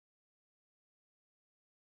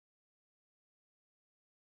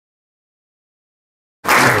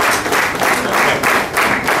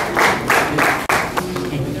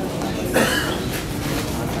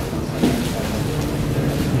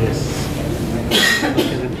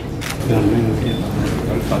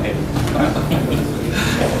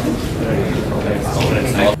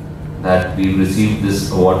That we received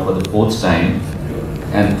this award for the 4th time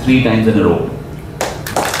and 3 times in a row.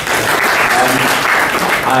 And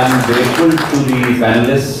I'm grateful to the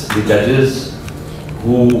panelists, the judges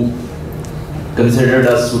who considered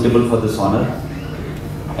us suitable for this honor,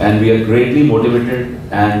 and we are greatly motivated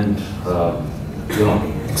and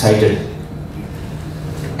excited.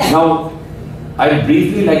 Now, I'd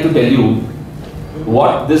briefly like to tell you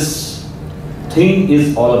what this thing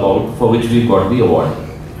is all about for which we got the award,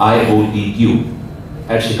 IoTQ,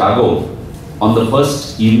 at Chicago on the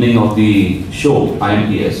first evening of the show,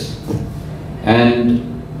 IMTS. And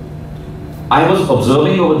I was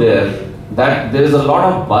observing over there that there is a lot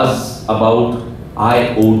of buzz about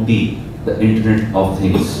IoT, the Internet of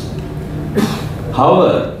Things.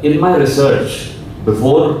 However, in my research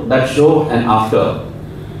before that show and after,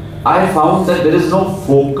 I found that there is no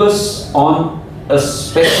focus on a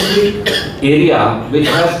specific area which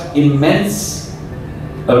has which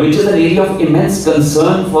is an area of immense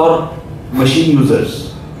concern for machine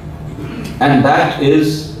users, and that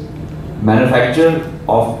is manufacture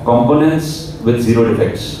of components with 0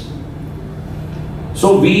 defects.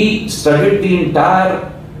 So we studied the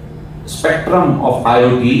entire spectrum of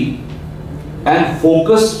IoT and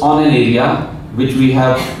focused on an area which we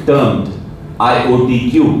have termed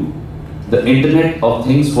IoTQ, the Internet of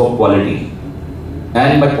Things for Quality.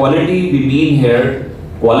 And by quality we mean here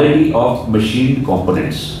quality of machined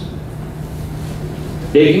components.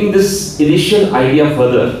 Taking this initial idea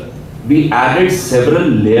further, we added several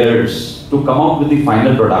layers to come out with the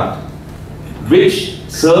final product, which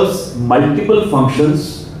serves multiple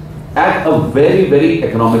functions at a very, very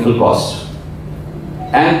economical cost.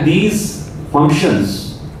 And these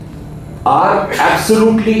functions are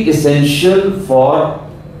absolutely essential for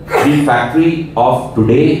the factory of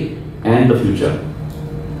today and the future.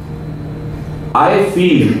 I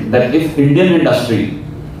feel that if Indian industry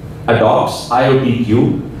adopts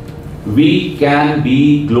IoTQ, we can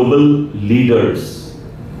be global leaders.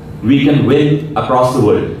 We can win across the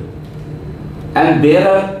world. And there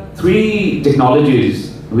are 3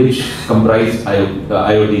 technologies which comprise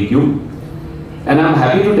IoTQ. And I'm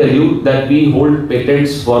happy to tell you that we hold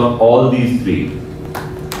patents for all these 3.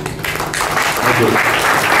 Thank you.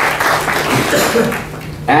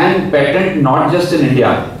 And patent not just in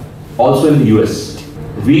India, also in the US.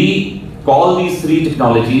 We call these 3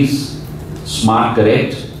 technologies Smart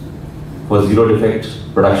Correct for 0 defect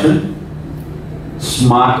production,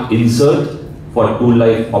 Smart Insert for tool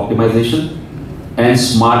life optimization, and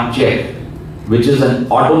Smart Check, which is an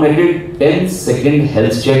automated 10-second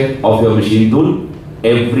health check of your machine tool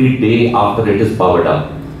every day after it is powered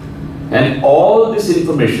up. And all this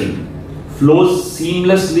information flows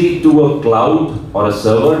seamlessly to a cloud or a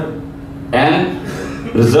server and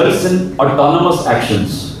results in autonomous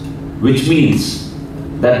actions, which means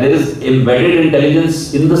that there is embedded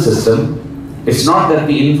intelligence in the system. It's not that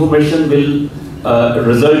the information will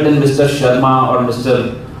result in Mr. Sharma or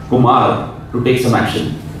Mr. Kumar to take some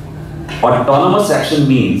action. Autonomous action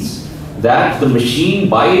means that the machine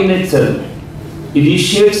by in itself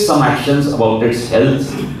initiates some actions about its health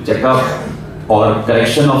checkup or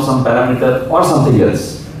correction of some parameter or something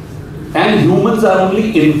else. And humans are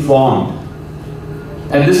only informed.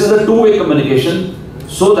 And this is a two-way communication,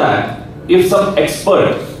 so that if some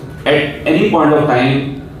expert at any point of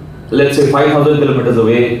time, let's say 5,000 kilometers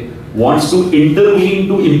away, wants to intervene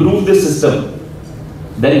to improve this system,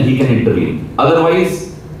 then he can intervene.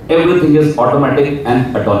 Otherwise, everything is automatic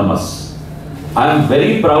and autonomous. I am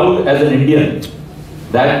very proud as an Indian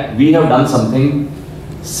that we have done something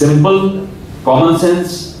simple, common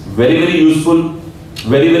sense, very, very useful,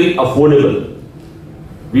 very, very affordable.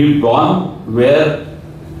 We've gone where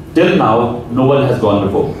till now no one has gone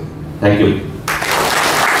before. Thank you.